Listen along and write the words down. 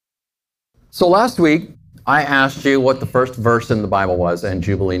So last week, I asked you what the first verse in the Bible was, and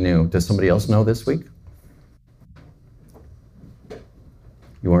Jubilee knew. Does somebody else know this week?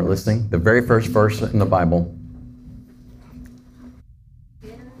 You weren't listening? The very first verse in the Bible.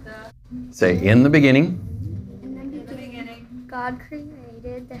 Say, in the beginning. In the beginning, God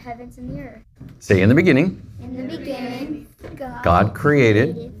created the heavens and the earth. Say, in the beginning. In the beginning, God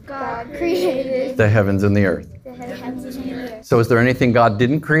created the the heavens and the earth. heavens and the earth. So is there anything God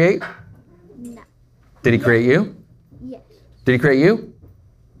didn't create? No. Did he create you? Yes. Did he create you?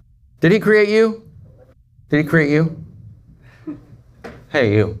 Did he create you? Did he create you?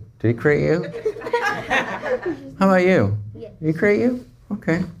 Hey, you. Did he create you? How about you? Yes. Did he create you?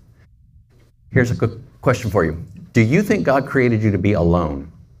 Okay. Here's a good question for you. Do you think God created you to be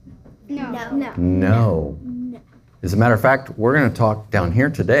alone? No. No. As a matter of fact, we're going to talk down here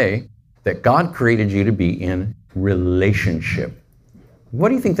today that God created you to be in relationship. What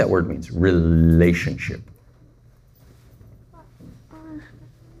do you think that word means? Relationship.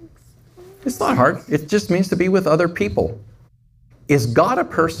 It's not hard. It just means to be with other people. Is God a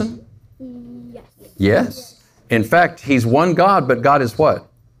person? Yes. Yes. In fact, he's one God, but God is what?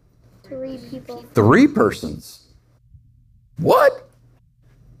 3 people. 3 persons. What?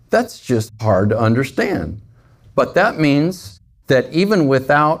 That's just hard to understand. But that means that even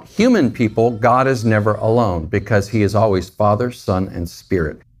without human people, God is never alone because he is always Father, Son, and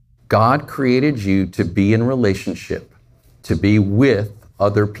Spirit. God created you to be in relationship, to be with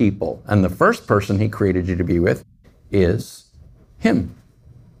other people. And the first person he created you to be with is him,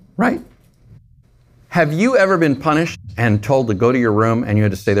 right? Have you ever been punished and told to go to your room and you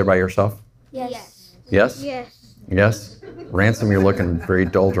had to stay there by yourself? Yes. Yes? Yes. Yes? Ransom, you're looking very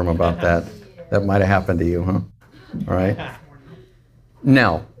doldrum about that. That might have happened to you, huh? All right.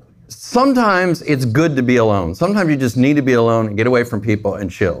 Now, sometimes it's good to be alone. Sometimes you just need to be alone and get away from people and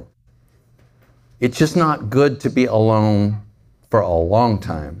chill. It's just not good to be alone for a long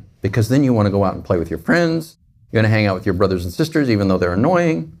time because then you want to go out and play with your friends. You're going to hang out with your brothers and sisters even though they're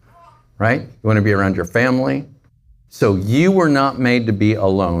annoying, right? You want to be around your family. So you were not made to be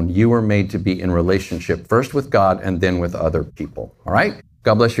alone. You were made to be in relationship, first with God and then with other people, all right?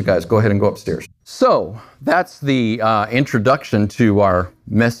 God bless you guys. Go ahead and go upstairs. So that's the introduction to our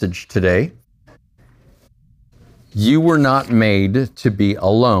message today. You were not made to be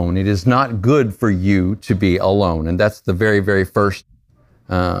alone. It is not good for you to be alone. And that's the very, very first,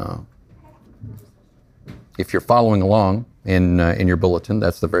 if you're following along in your bulletin,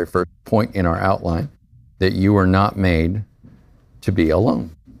 that's the very first point in our outline, that you are not made to be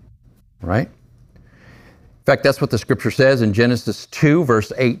alone, right? In fact, that's what the scripture says in Genesis 2,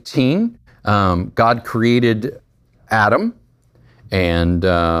 verse 18. God created Adam, and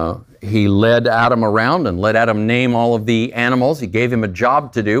he led Adam around and let Adam name all of the animals. He gave him a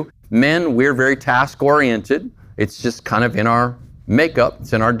job to do. Men, we're very task-oriented. It's just kind of in our makeup.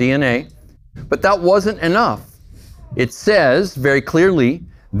 It's in our DNA. But that wasn't enough. It says very clearly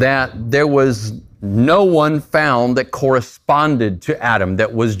that there was no one found that corresponded to Adam,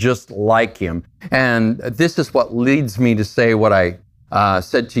 that was just like him. And this is what leads me to say what I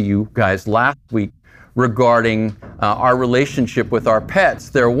said to you guys last week regarding our relationship with our pets.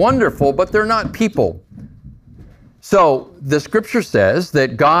 They're wonderful, but they're not people. So the scripture says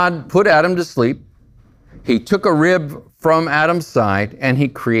that God put Adam to sleep. He took a rib from Adam's side and he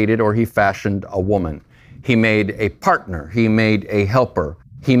created, or he fashioned, a woman. He made a partner. He made a helper.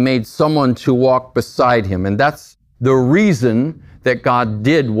 He made someone to walk beside him. And that's the reason that God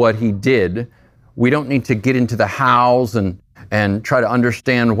did what he did. We don't need to get into the hows and try to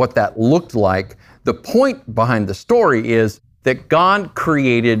understand what that looked like. The point behind the story is that God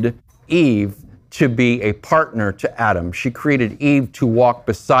created Eve to be a partner to Adam. She created Eve to walk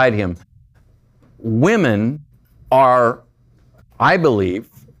beside him. Women are, I believe,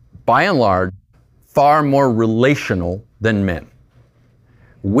 by and large, far more relational than men.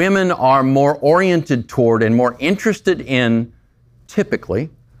 Women are more oriented toward and more interested in, typically,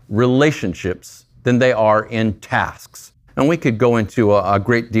 relationships than they are in tasks. And we could go into a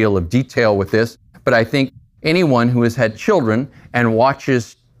great deal of detail with this, but I think anyone who has had children and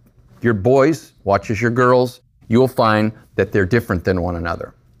watches your boys, watches your girls, you'll find that they're different than one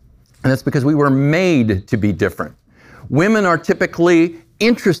another. And that's because we were made to be different. Women are typically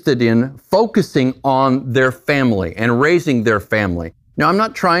interested in focusing on their family and raising their family. Now, I'm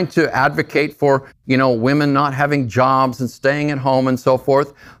not trying to advocate for, women not having jobs and staying at home and so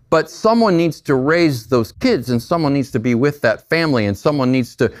forth, but someone needs to raise those kids and someone needs to be with that family and someone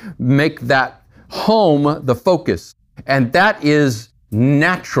needs to make that home the focus. And that is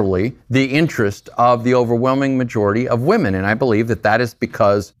naturally the interest of the overwhelming majority of women. And I believe that that is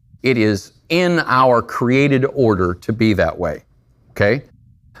because It is in our created order to be that way, okay?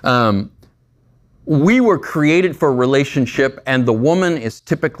 We were created for a relationship, and the woman is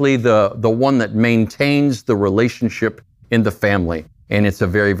typically the one that maintains the relationship in the family, and it's a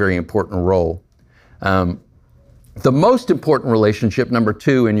very, very important role. The most important relationship, number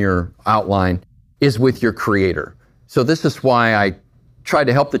 2 in your outline, is with your Creator. So this is why I try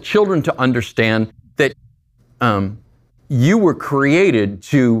to help the children to understand that you were created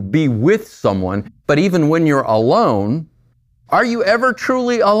to be with someone, but even when you're alone, are you ever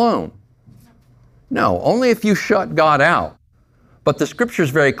truly alone? No, only if you shut God out. But the scripture is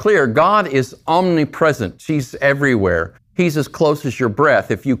very clear. God is omnipresent. He's everywhere. He's as close as your breath.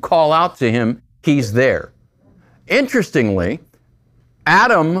 If you call out to Him, He's there. Interestingly,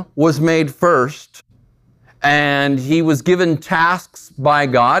 Adam was made first, and he was given tasks by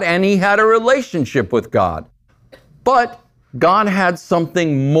God, and he had a relationship with God. But God had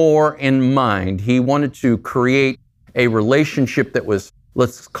something more in mind. He wanted to create a relationship that was,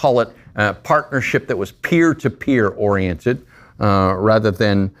 let's call it a partnership that was peer-to-peer oriented, rather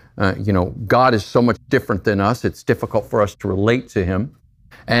than, God is so much different than us. It's difficult for us to relate to Him.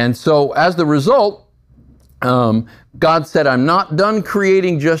 And so as the result, God said, I'm not done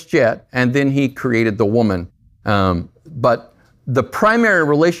creating just yet. And then He created the woman. But the primary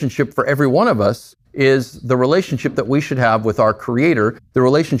relationship for every one of us is the relationship that we should have with our Creator, the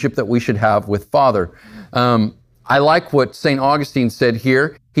relationship that we should have with Father. I like what St. Augustine said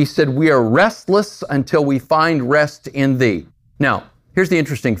here. He said, we are restless until we find rest in Thee. Now, here's the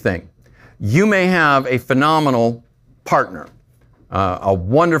interesting thing. You may have a phenomenal partner, a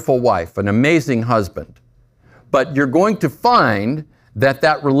wonderful wife, an amazing husband, but you're going to find that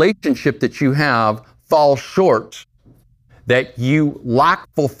that relationship that you have falls short, that you lack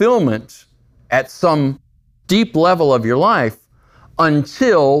fulfillment at some deep level of your life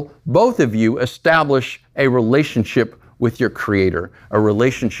until both of you establish a relationship with your Creator, a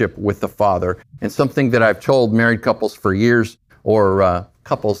relationship with the Father. And something that I've told married couples for years, or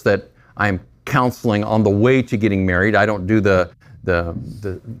couples that I'm counseling on the way to getting married. I don't do the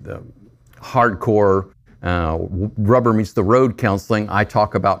hardcore rubber meets the road counseling. I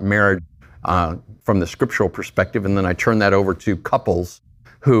talk about marriage from the scriptural perspective, and then I turn that over to couples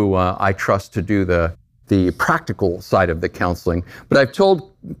who I trust to do the practical side of the counseling. But I've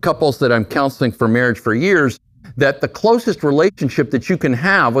told couples that I'm counseling for marriage for years that the closest relationship that you can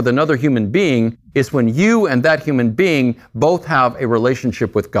have with another human being is when you and that human being both have a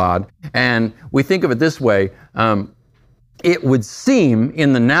relationship with God. And we think of it this way, it would seem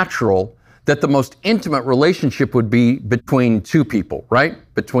in the natural that the most intimate relationship would be between two people, right?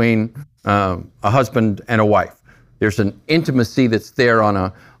 Between a husband and a wife. There's an intimacy that's there on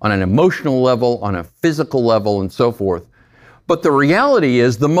an emotional level, on a physical level, and so forth. But the reality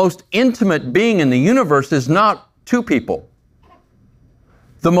is the most intimate being in the universe is not two people.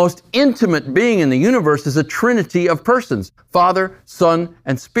 The most intimate being in the universe is a trinity of persons, Father, Son,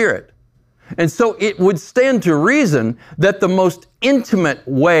 and Spirit. And so it would stand to reason that the most intimate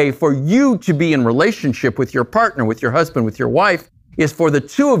way for you to be in relationship with your partner, with your husband, with your wife, is for the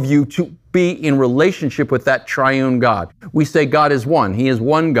two of you to be in relationship with that triune God. We say God is one. He is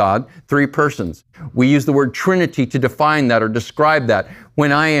one God, three persons. We use the word Trinity to define that or describe that.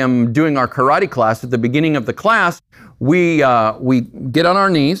 When I am doing our karate class, at the beginning of the class, we get on our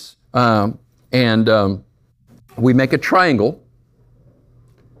knees and we make a triangle.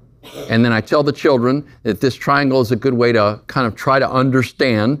 And then I tell the children that this triangle is a good way to kind of try to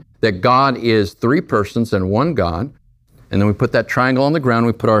understand that God is three persons and one God. And then we put that triangle on the ground,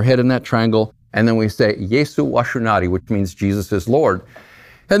 we put our head in that triangle, and then we say, Yesu Washunari, which means Jesus is Lord.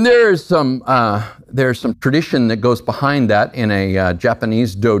 And there's some tradition that goes behind that in a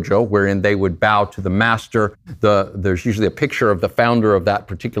Japanese dojo, wherein they would bow to the master. There's usually a picture of the founder of that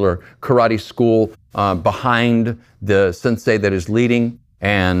particular karate school behind the sensei that is leading,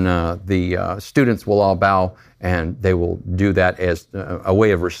 and the students will all bow, and they will do that as a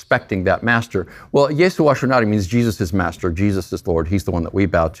way of respecting that master. Well, Yesu Washunari means Jesus is master, Jesus is Lord, He's the one that we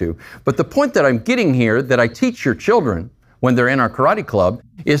bow to. But the point that I'm getting here, that I teach your children when they're in our karate club,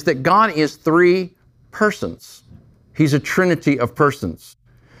 is that God is three persons. He's a trinity of persons.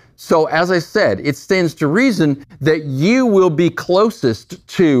 So as I said, it stands to reason that you will be closest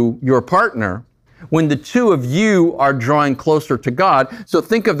to your partner when the two of you are drawing closer to God. So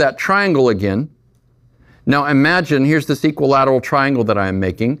think of that triangle again. Now imagine, here's this equilateral triangle that I am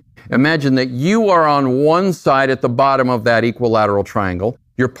making. Imagine that you are on one side at the bottom of that equilateral triangle.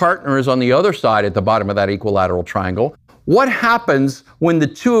 Your partner is on the other side at the bottom of that equilateral triangle. What happens when the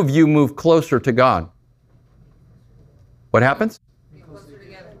two of you move closer to God? What happens?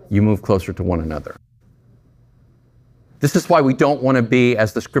 you move closer to one another. This is why we don't want to be,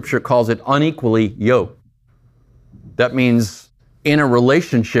 as the scripture calls it, unequally yoked. That means in a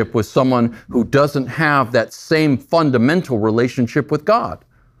relationship with someone who doesn't have that same fundamental relationship with God,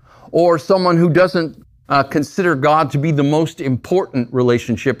 or someone who doesn't consider God to be the most important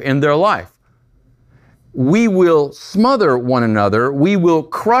relationship in their life. We will smother one another, we will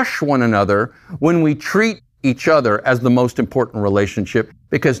crush one another when we treat each other as the most important relationship,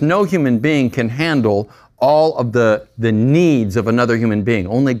 because no human being can handle all of the needs of another human being.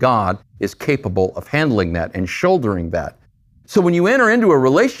 Only God is capable of handling that and shouldering that. So when you enter into a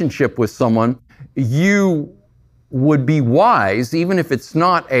relationship with someone, you would be wise, even if it's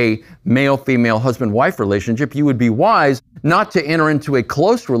not a male-female husband-wife relationship, you would be wise not to enter into a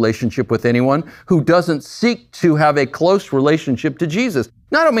close relationship with anyone who doesn't seek to have a close relationship to Jesus.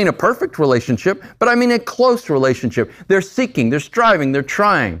 Now, I don't mean a perfect relationship, but I mean a close relationship. They're seeking, they're striving, they're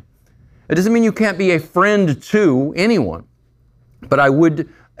trying. It doesn't mean you can't be a friend to anyone, but I would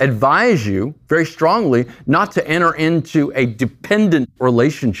advise you very strongly not to enter into a dependent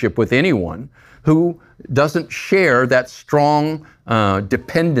relationship with anyone who doesn't share that strong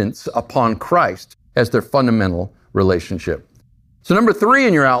dependence upon Christ as their fundamental relationship. So number 3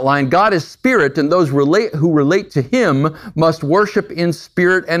 in your outline, God is spirit, and those who relate to Him must worship in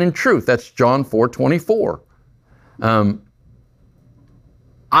spirit and in truth. That's John 4:24.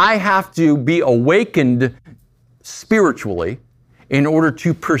 I have to be awakened spiritually in order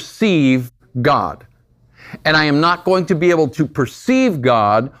to perceive God. And I am not going to be able to perceive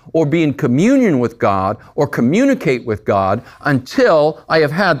God or be in communion with God or communicate with God until I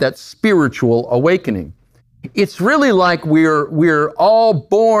have had that spiritual awakening. It's really like we're all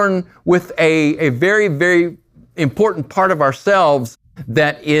born with a very, very important part of ourselves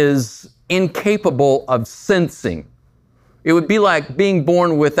that is incapable of sensing. It would be like being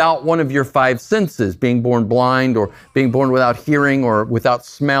born without one of your 5 senses, being born blind or being born without hearing or without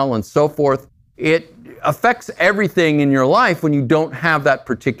smell and so forth. It affects everything in your life when you don't have that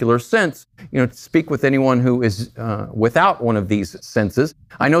particular sense. To speak with anyone who is without one of these senses,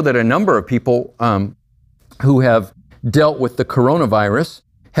 I know that a number of people who have dealt with the coronavirus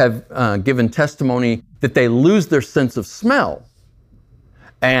have given testimony that they lose their sense of smell.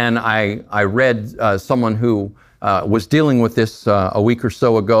 And I read someone who was dealing with this a week or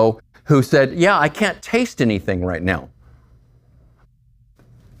so ago who said, yeah, I can't taste anything right now.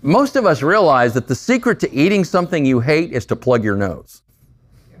 Most of us realize that the secret to eating something you hate is to plug your nose.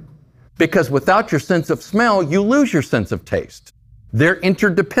 Because without your sense of smell, you lose your sense of taste. They're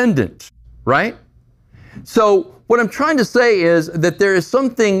interdependent, right? So what I'm trying to say is that there is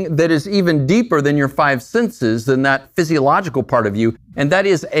something that is even deeper than your 5 senses, than that physiological part of you, and that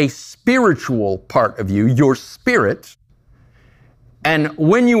is a spiritual part of you, your spirit. And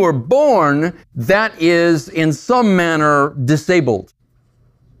when you were born, that is in some manner disabled,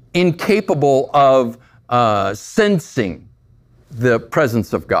 incapable of sensing the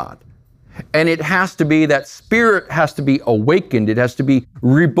presence of God. And it has to be, that spirit has to be awakened, it has to be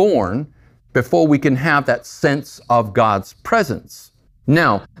reborn before we can have that sense of God's presence.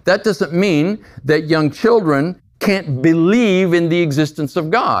 Now, that doesn't mean that young children can't believe in the existence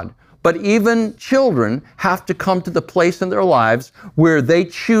of God. But even children have to come to the place in their lives where they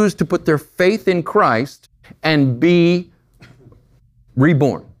choose to put their faith in Christ and be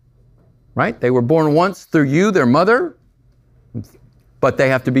reborn. Right? They were born once through you, their mother, but they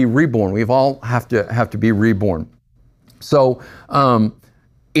have to be reborn. We all have to be reborn. So,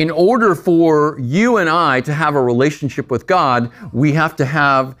 in order for you and I to have a relationship with God, we have to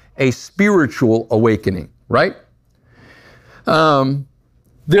have a spiritual awakening, right?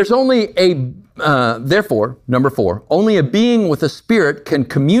 There's only therefore, number 4, only a being with a spirit can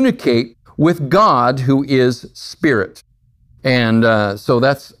communicate with God who is spirit. And so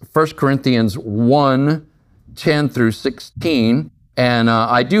that's 1 Corinthians 1, 10 through 16. And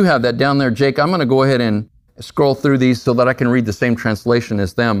I do have that down there, Jake. I'm going to go ahead and scroll through these so that I can read the same translation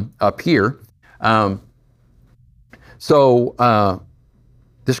as them up here. The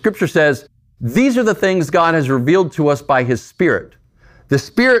scripture says, "These are the things God has revealed to us by His Spirit. The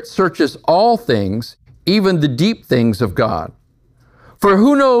Spirit searches all things, even the deep things of God. For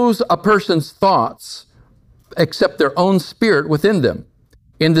who knows a person's thoughts except their own spirit within them?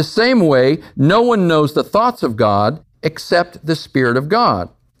 In the same way, no one knows the thoughts of God except the Spirit of God.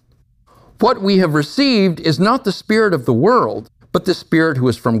 What we have received is not the spirit of the world, but the Spirit who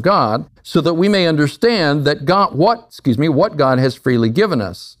is from God, so that we may understand that what God has freely given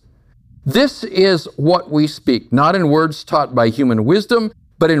us. This is what we speak, not in words taught by human wisdom,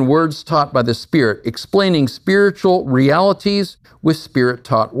 but in words taught by the Spirit, explaining spiritual realities with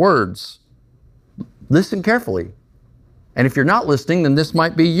Spirit-taught words. Listen carefully. And if you're not listening, then this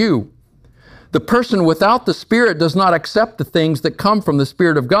might be you. The person without the Spirit does not accept the things that come from the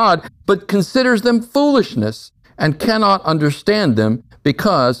Spirit of God, but considers them foolishness and cannot understand them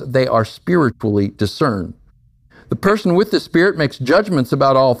because they are spiritually discerned. The person with the Spirit makes judgments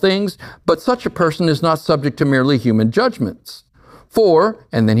about all things, but such a person is not subject to merely human judgments. For,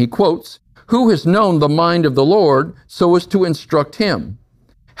 and then he quotes, who has known the mind of the Lord so as to instruct him?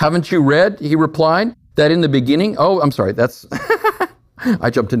 Haven't you read, he replied, that in the beginning, that's, I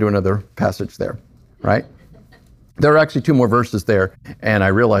jumped into another passage there, right? There are actually 2 more verses there, and I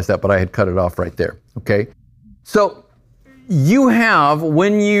realized that, but I had cut it off right there, okay? So you have,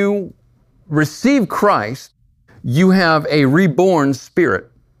 when you receive Christ, you have a reborn spirit,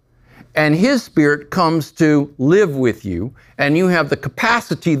 and his Spirit comes to live with you, and you have the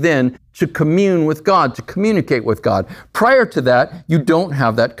capacity then to commune with God, to communicate with God. Prior to that, you don't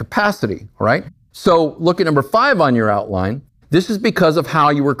have that capacity, right? So look at number 5 on your outline. This is because of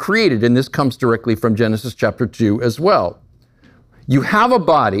how you were created, and this comes directly from Genesis chapter 2 as well. You have a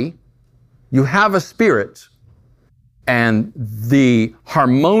body, you have a spirit, and the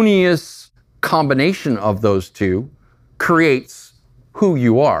harmonious combination of those two creates who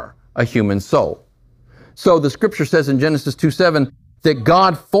you are, a human soul. So the scripture says in Genesis 2:7 that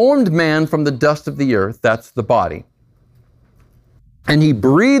God formed man from the dust of the earth, that's the body, and he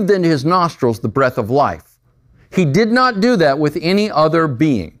breathed into his nostrils the breath of life. He did not do that with any other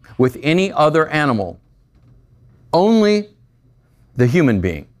being, with any other animal, only the human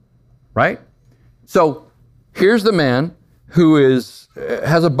being, right? So here's the man who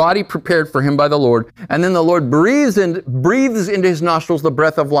has a body prepared for him by the Lord, and then the Lord breathes into his nostrils the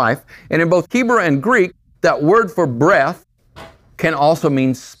breath of life. And in both Hebrew and Greek, that word for breath can also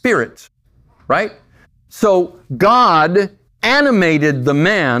mean spirit, right? So God animated the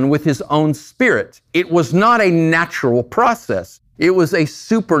man with his own spirit. It was not a natural process. It was a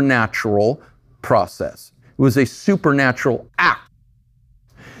supernatural process. It was a supernatural act.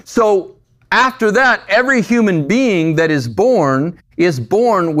 So after that, every human being that is born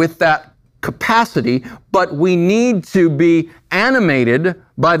with that capacity, but we need to be animated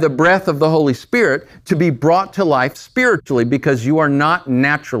by the breath of the Holy Spirit to be brought to life spiritually, because you are not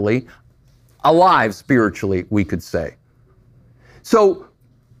naturally alive spiritually, we could say. So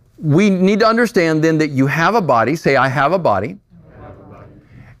we need to understand then that you have a body. Say, I have a body.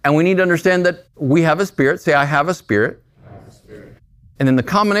 And we need to understand that we have a spirit. Say, I have a spirit. And then the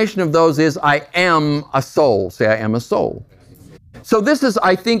combination of those is, I am a soul. Say, I am a soul. So this is,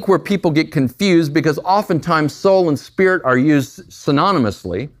 I think, where people get confused, because oftentimes soul and spirit are used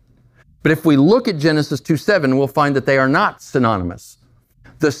synonymously. But if we look at Genesis 2:7, we'll find that they are not synonymous.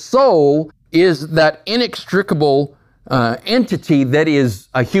 The soul is that inextricable entity that is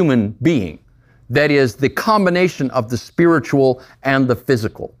a human being. That is the combination of the spiritual and the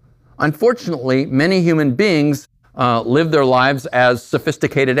physical. Unfortunately, many human beings live their lives as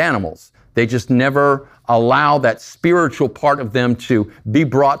sophisticated animals. They just never allow that spiritual part of them to be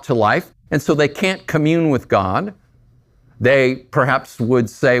brought to life, and so they can't commune with God. They perhaps would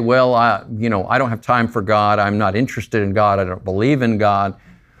say, well, I don't have time for God. I'm not interested in God. I don't believe in God.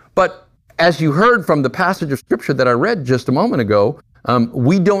 But as you heard from the passage of Scripture that I read just a moment ago,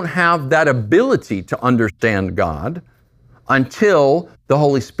 we don't have that ability to understand God until the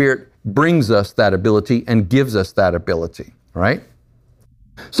Holy Spirit brings us that ability and gives us that ability, right?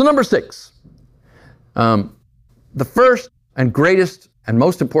 So number 6, the first and greatest and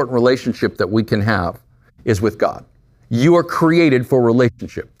most important relationship that we can have is with God. You are created for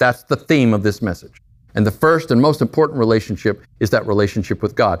relationship. That's the theme of this message. And the first and most important relationship is that relationship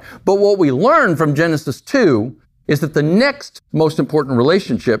with God. But what we learn from Genesis 2 is that the next most important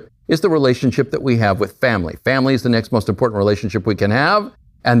relationship is the relationship that we have with family. Family is the next most important relationship we can have,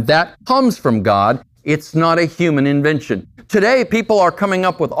 and that comes from God. It's not a human invention. Today, people are coming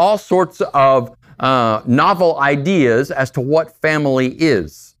up with all sorts of novel ideas as to what family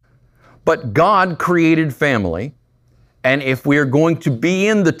is. But God created family, and if we're going to be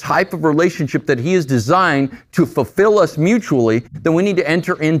in the type of relationship that He has designed to fulfill us mutually, then we need to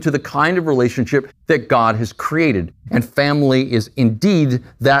enter into the kind of relationship that God has created. And family is indeed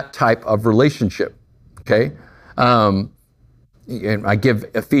that type of relationship, okay? And I give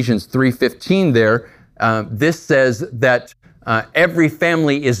Ephesians 3:15 there. This says that every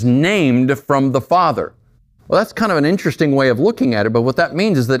family is named from the Father. Well, that's kind of an interesting way of looking at it, but what that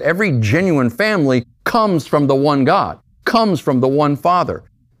means is that every genuine family comes from the one God, comes from the one Father.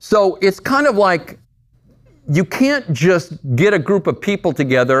 So it's kind of like you can't just get a group of people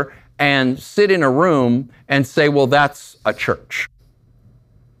together and sit in a room and say, well, that's a church,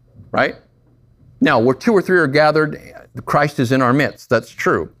 right? Now, where 2 or 3 are gathered, Christ is in our midst. That's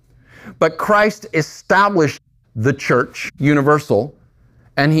true. But Christ established the church, universal,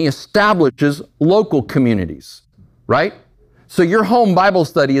 and he establishes local communities, right? So your home Bible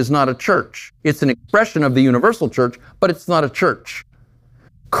study is not a church. It's an expression of the universal church, but it's not a church.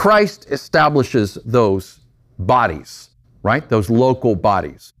 Christ establishes those bodies, right? Those local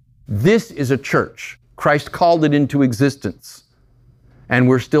bodies. This is a church. Christ called it into existence. And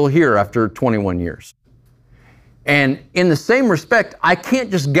we're still here after 21 years. And in the same respect, I can't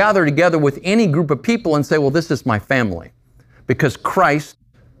just gather together with any group of people and say, well, this is my family. Because Christ,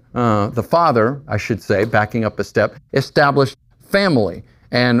 the Father, I should say, backing up a step, established family.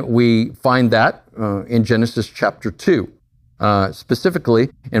 And we find that in Genesis chapter 2, specifically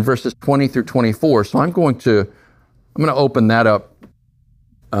in verses 20 through 24. So I'm going to open that up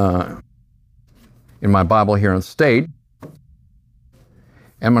in my Bible here on stage.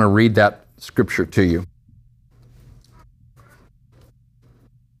 I'm going to read that scripture to you.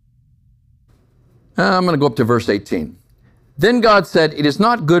 I'm going to go up to verse 18. Then God said, "It is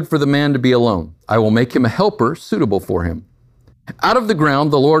not good for the man to be alone. I will make him a helper suitable for him." Out of the ground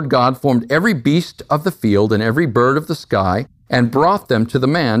the Lord God formed every beast of the field and every bird of the sky and brought them to the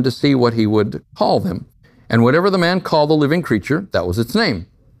man to see what he would call them. And whatever the man called the living creature, that was its name.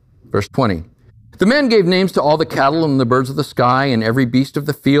 Verse 20. The man gave names to all the cattle and the birds of the sky and every beast of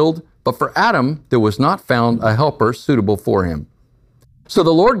the field, but for Adam there was not found a helper suitable for him. So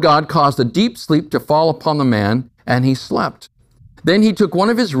the Lord God caused a deep sleep to fall upon the man, and he slept. Then he took one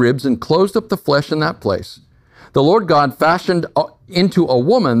of his ribs and closed up the flesh in that place. The Lord God fashioned into a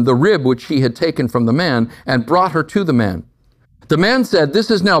woman the rib which he had taken from the man and brought her to the man. The man said,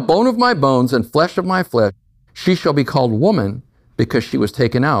 "This is now bone of my bones and flesh of my flesh. She shall be called woman because she was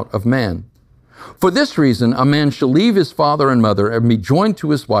taken out of man. For this reason, a man shall leave his father and mother and be joined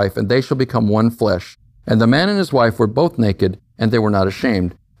to his wife, and they shall become one flesh. And the man and his wife were both naked, and they were not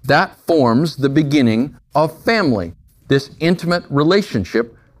ashamed." That forms the beginning of family, this intimate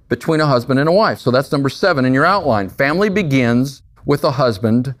relationship between a husband and a wife. So that's number 7 in your outline. Family begins with a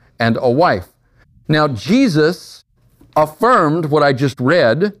husband and a wife. Now, Jesus affirmed what I just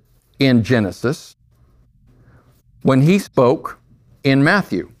read in Genesis when he spoke in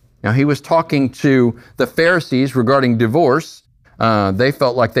Matthew. Now, he was talking to the Pharisees regarding divorce. They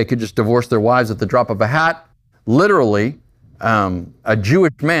felt like they could just divorce their wives at the drop of a hat. Literally, a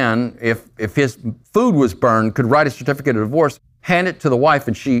Jewish man, if his food was burned, could write a certificate of divorce, hand it to the wife,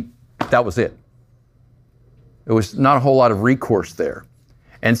 and that was it. It was not a whole lot of recourse there.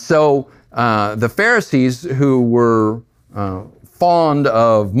 And so the Pharisees, who were fond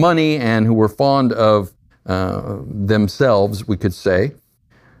of money and who were fond of themselves, we could say,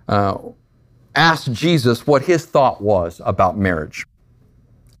 asked Jesus what his thought was about marriage.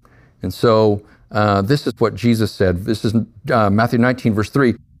 And so this is what Jesus said. This is Matthew 19, verse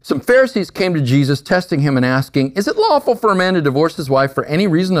 3. Some Pharisees came to Jesus, testing him and asking, "Is it lawful for a man to divorce his wife for any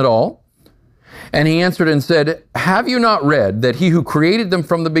reason at all?" And he answered and said, "Have you not read that he who created them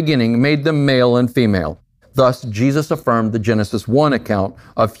from the beginning made them male and female?" Thus, Jesus affirmed the Genesis 1 account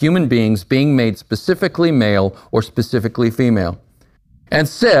of human beings being made specifically male or specifically female. And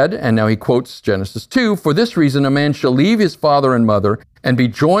said, and now he quotes Genesis 2, "For this reason a man shall leave his father and mother and be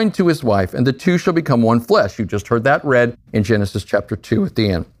joined to his wife, and the two shall become one flesh." You just heard that read in Genesis chapter 2 at the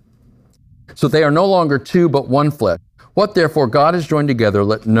end. So they are no longer two, but one flesh. What therefore God has joined together,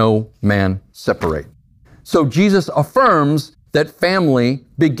 let no man separate. So Jesus affirms that family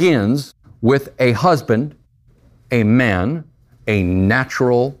begins with a husband, a man, a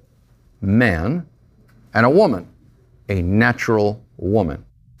natural man, and a woman, a natural woman.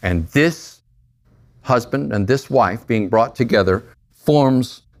 And this husband and this wife being brought together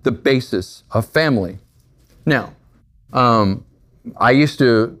forms the basis of family. Now, I used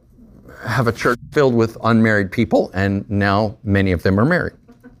to have a church filled with unmarried people, and now many of them are married.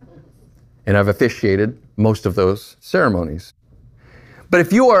 And I've officiated most of those ceremonies. But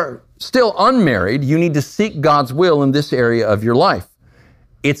if you are still unmarried, you need to seek God's will in this area of your life.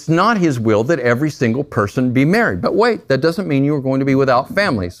 It's not His will that every single person be married. But wait, that doesn't mean you are going to be without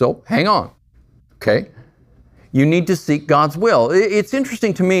family. So hang on, okay? You need to seek God's will. It's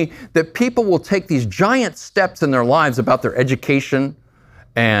interesting to me that people will take these giant steps in their lives about their education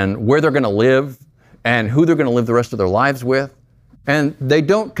and where they're going to live and who they're going to live the rest of their lives with, and they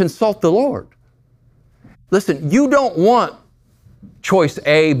don't consult the Lord. Listen, you don't want choice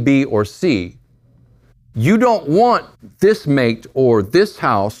A, B, or C. You don't want this mate or this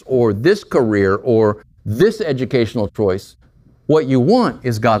house or this career or this educational choice, what you want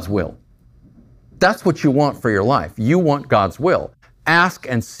is God's will. That's what you want for your life. You want God's will. Ask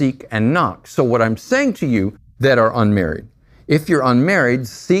and seek and knock. So what I'm saying to you that are unmarried, if you're unmarried,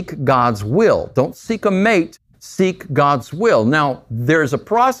 seek God's will. Don't seek a mate, seek God's will. Now, there's a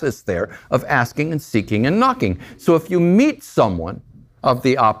process there of asking and seeking and knocking. So if you meet someone of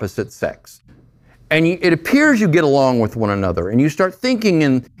the opposite sex, and it appears you get along with one another, and you start thinking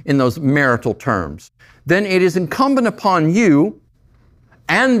in those marital terms, then it is incumbent upon you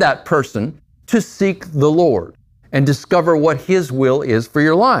and that person to seek the Lord and discover what His will is for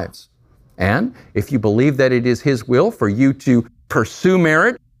your lives. And if you believe that it is His will for you to pursue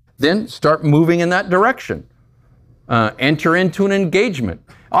marriage, then start moving in that direction. Enter into an engagement.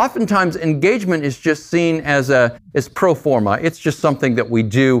 Oftentimes, engagement is just seen as pro forma. It's just something that we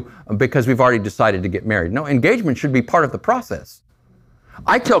do because we've already decided to get married. No, engagement should be part of the process.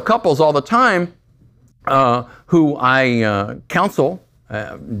 I tell couples all the time who I counsel,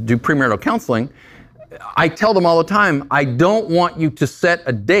 do premarital counseling, I tell them all the time, I don't want you to set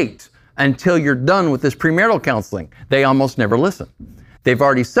a date until you're done with this premarital counseling. They almost never listen. They've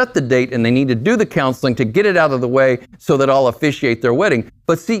already set the date and they need to do the counseling to get it out of the way so that I'll officiate their wedding.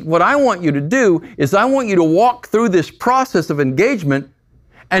 But see, what I want you to do is I want you to walk through this process of engagement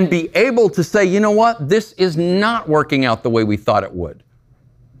and be able to say, you know what, this is not working out the way we thought it would.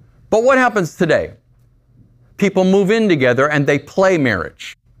 But what happens today? People move in together and they play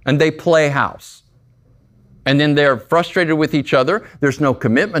marriage and they play house. And then they're frustrated with each other. There's no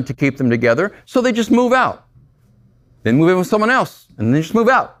commitment to keep them together, so they just move out. Then move in with someone else, and then they just move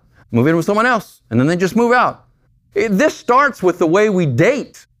out. Move in with someone else, and then they just move out. This starts with the way we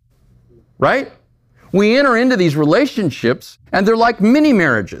date, right? We enter into these relationships, and they're like mini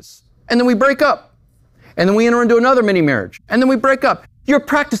marriages. And then we break up. And then we enter into another mini marriage. And then we break up. You're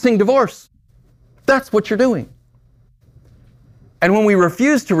practicing divorce. That's what you're doing. And when we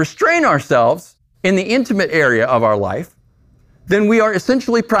refuse to restrain ourselves in the intimate area of our life, then we are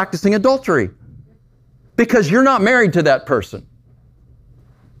essentially practicing adultery. Because you're not married to that person.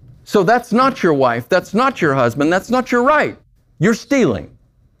 So that's not your wife, that's not your husband, that's not your right. You're stealing.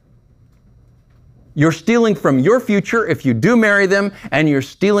 You're stealing from your future if you do marry them, and you're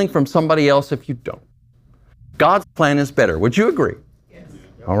stealing from somebody else if you don't. God's plan is better. Would you agree? Yes.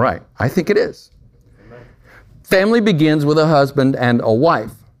 All right. I think it is. Family begins with a husband and a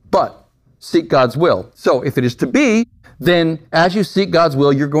wife, but seek God's will. So if it is to be, then as you seek God's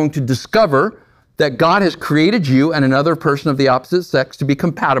will, you're going to discover that God has created you and another person of the opposite sex to be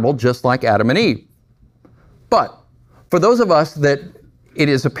compatible, just like Adam and Eve. But for those of us that it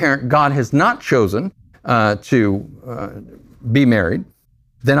is apparent God has not chosen to be married,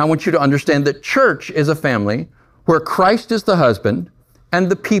 then I want you to understand that church is a family where Christ is the husband and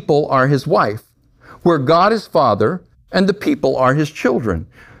the people are His wife, where God is Father and the people are His children.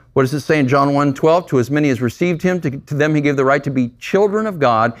 What does it say in John 1:12? To as many as received Him, to them He gave the right to be children of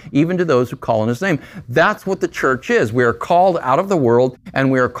God, even to those who call on His name. That's what the church is. We are called out of the world,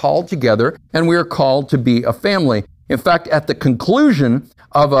 and we are called together, and we are called to be a family. In fact, at the conclusion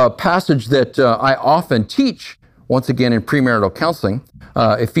of a passage that I often teach, once again in premarital counseling,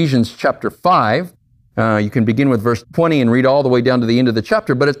 Ephesians chapter 5, you can begin with verse 20 and read all the way down to the end of the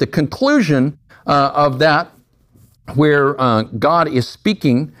chapter, but at the conclusion of that, where God is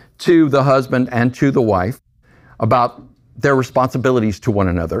speaking to the husband and to the wife about their responsibilities to one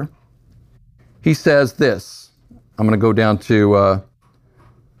another, He says this. I'm going to go down to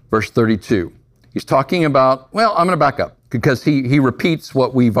verse 32. He's talking about, well, I'm going to back up because he repeats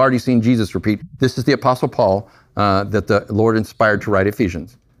what we've already seen Jesus repeat. This is the Apostle Paul that the Lord inspired to write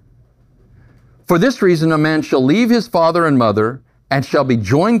Ephesians. For this reason, a man shall leave his father and mother and shall be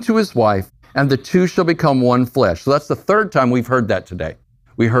joined to his wife, and the two shall become one flesh. So that's the third time we've heard that today.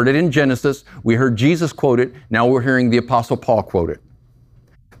 We heard it in Genesis. We heard Jesus quote it. Now we're hearing the Apostle Paul quote it.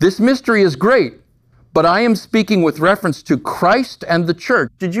 This mystery is great, but I am speaking with reference to Christ and the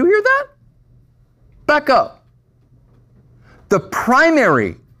church. Did you hear that? Back up. The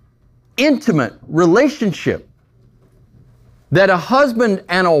primary intimate relationship that a husband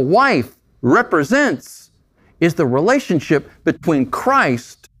and a wife represents is the relationship between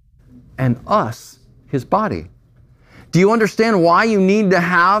Christ and us, His body. Do you understand why you need to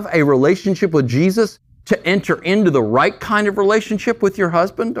have a relationship with Jesus to enter into the right kind of relationship with your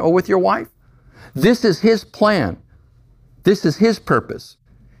husband or with your wife? This is His plan. This is His purpose.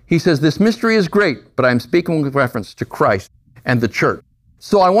 He says, this mystery is great, but I'm speaking with reference to Christ and the church.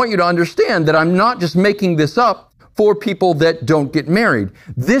 So I want you to understand that I'm not just making this up for people that don't get married.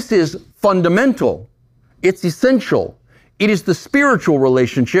 This is fundamental. It's essential. It is the spiritual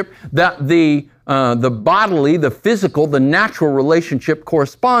relationship that the bodily, the physical, the natural relationship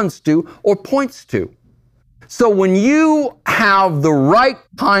corresponds to or points to. So when you have the right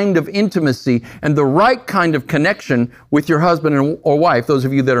kind of intimacy and the right kind of connection with your husband or wife, those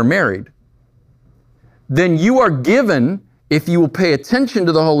of you that are married, then you are given, if you will pay attention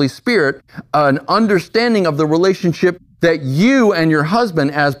to the Holy Spirit, an understanding of the relationship that you and your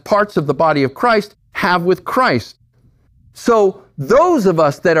husband as parts of the body of Christ have with Christ. So those of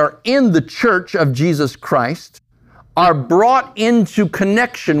us that are in the church of Jesus Christ are brought into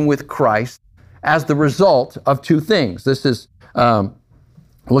connection with Christ as the result of two things. This is,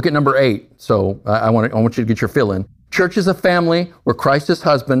 look at number 8. So I want you to get your fill in. Church is a family where Christ is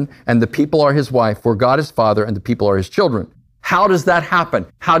husband and the people are his wife, where God is father and the people are his children. How does that happen?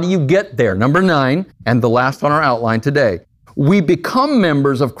 How do you get there? Number 9, and the last on our outline today. We become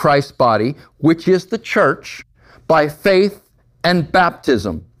members of Christ's body, which is the church, by faith and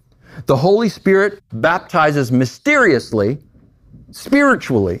baptism. The Holy Spirit baptizes mysteriously,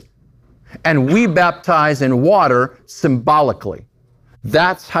 spiritually, and we baptize in water symbolically.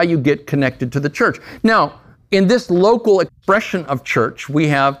 That's how you get connected to the church. Now, in this local expression of church, we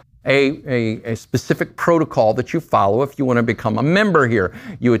have a specific protocol that you follow if you want to become a member here.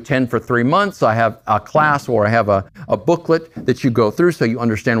 You attend for 3 months. I have a class or I have a booklet that you go through so you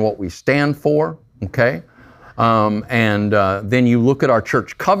understand what we stand for, okay? Then you look at our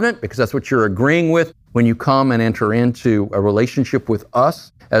church covenant, because that's what you're agreeing with when you come and enter into a relationship with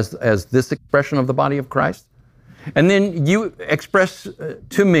us as this expression of the body of Christ. And then you express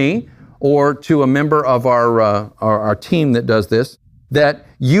to me or to a member of our team that does this, that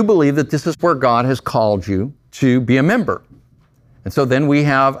you believe that this is where God has called you to be a member. And so then we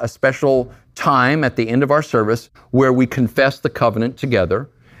have a special time at the end of our service where we confess the covenant together,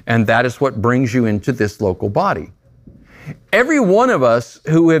 and that is what brings you into this local body. Every one of us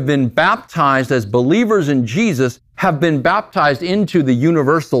who have been baptized as believers in Jesus have been baptized into the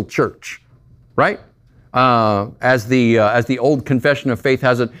universal church, right? As the old Confession of Faith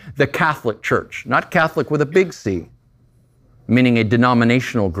has it, the Catholic Church. Not Catholic with a big C, meaning a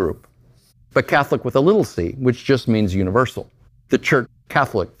denominational group, but Catholic with a little c, which just means universal. The Church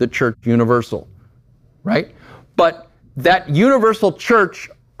Catholic, the Church Universal, right? But that universal church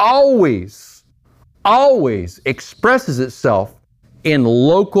always expresses itself in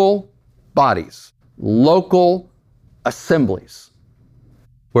local bodies, local assemblies,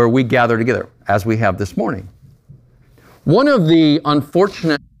 where we gather together, as we have this morning. One of the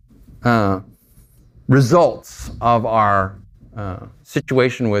unfortunate results of our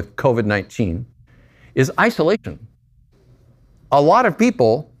situation with COVID-19 is isolation. A lot of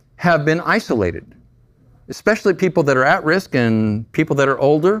people have been isolated, especially people that are at risk and people that are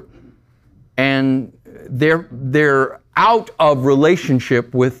older, and they're out of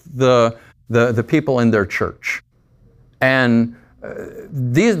relationship with the people in their church. And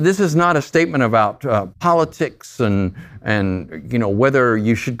this is not a statement about politics and whether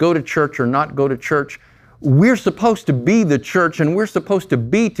you should go to church or not go to church. We're supposed to be the church, and we're supposed to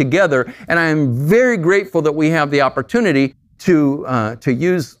be together. And I am very grateful that we have the opportunity to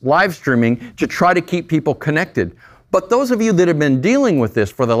use live streaming to try to keep people connected. But those of you that have been dealing with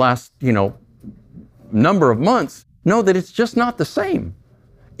this for the last number of months know that it's just not the same.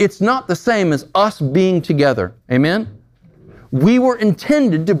 It's not the same as us being together. Amen? We were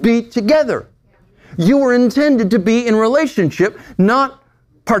intended to be together. You were intended to be in relationship, not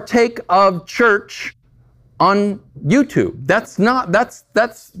partake of church on YouTube.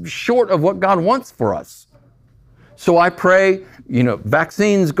 That's short of what God wants for us. So I pray,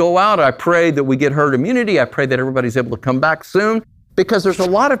 vaccines go out. I pray that we get herd immunity. I pray that everybody's able to come back soon, because there's a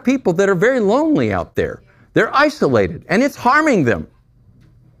lot of people that are very lonely out there. They're isolated, and it's harming them.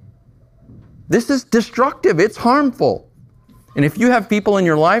 This is destructive. It's harmful. And if you have people in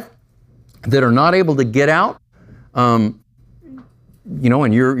your life that are not able to get out, and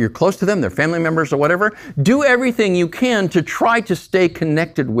you're close to them, they're family members or whatever, do everything you can to try to stay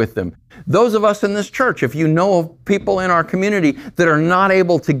connected with them. Those of us in this church, if you know of people in our community that are not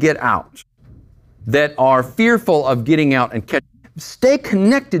able to get out, that are fearful of getting out and stay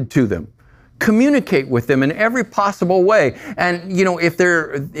connected to them. Communicate with them in every possible way. And, if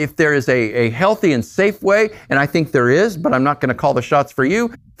there is a healthy and safe way, and I think there is, but I'm not going to call the shots for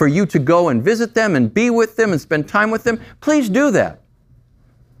you to go and visit them and be with them and spend time with them, please do that.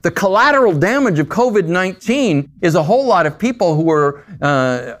 The collateral damage of COVID-19 is a whole lot of people who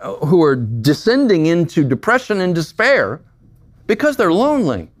are descending into depression and despair because they're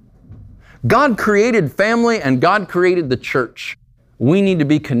lonely. God created family and God created the church. We need to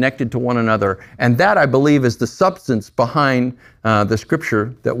be connected to one another. And that, I believe, is the substance behind the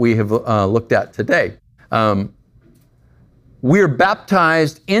scripture that we have looked at today. We're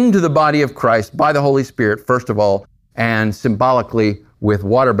baptized into the body of Christ by the Holy Spirit, first of all, and symbolically with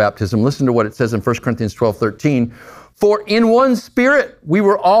water baptism. Listen to what it says in 1 Corinthians 12:13. For in one Spirit we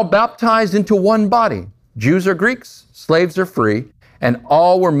were all baptized into one body. Jews or Greeks, slaves or free, and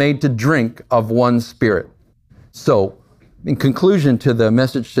all were made to drink of one Spirit. So, in conclusion to the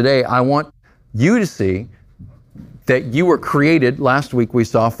message today, I want you to see that you were created, last week we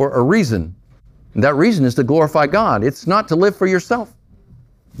saw, for a reason. And that reason is to glorify God. It's not to live for yourself.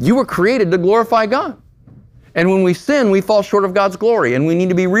 You were created to glorify God. And when we sin, we fall short of God's glory, and we need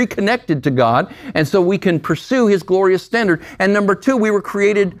to be reconnected to God, and so we can pursue His glorious standard. And number two, we were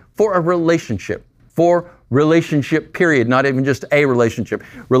created for a relationship, period, not even just a relationship.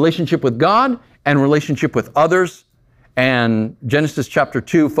 Relationship with God and relationship with others. And Genesis chapter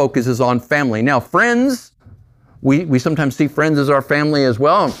 2 focuses on family. Now, friends, we sometimes see friends as our family as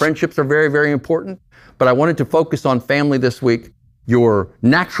well, and friendships are very, very important. But I wanted to focus on family this week, your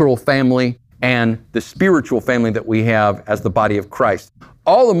natural family and the spiritual family that we have as the body of Christ.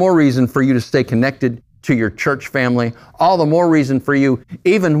 All the more reason for you to stay connected to your church family. All the more reason for you,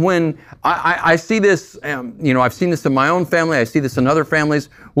 even when I see this, I've seen this in my own family, I see this in other families,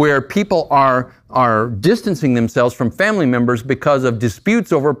 where people are distancing themselves from family members because of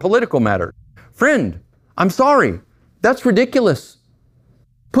disputes over political matters. Friend, I'm sorry, that's ridiculous.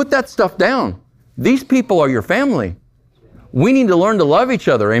 Put that stuff down. These people are your family. We need to learn to love each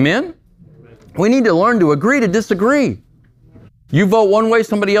other, amen? We need to learn to agree to disagree. You vote one way,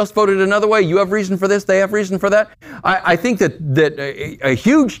 somebody else voted another way. You have reason for this, they have reason for that. I think that a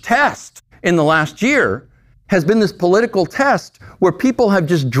huge test in the last year has been this political test where people have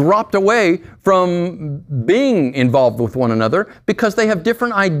just dropped away from being involved with one another because they have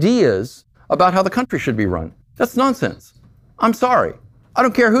different ideas about how the country should be run. That's nonsense. I'm sorry. I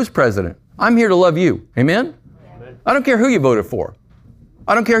don't care who's president. I'm here to love you. Amen? Amen. I don't care who you voted for.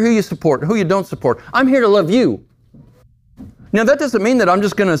 I don't care who you support, who you don't support. I'm here to love you. Now, that doesn't mean that I'm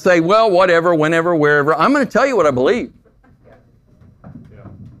just going to say, well, whatever, whenever, wherever. I'm going to tell you what I believe. Yeah.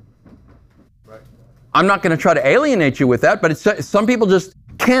 Right. I'm not going to try to alienate you with that, but some people just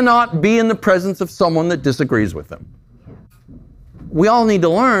cannot be in the presence of someone that disagrees with them. We all need to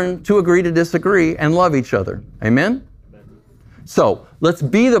learn to agree to disagree and love each other. Amen? So, let's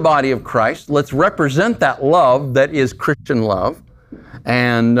be the body of Christ. Let's represent that love that is Christian love.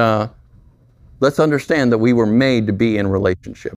 And let's understand that we were made to be in relationship.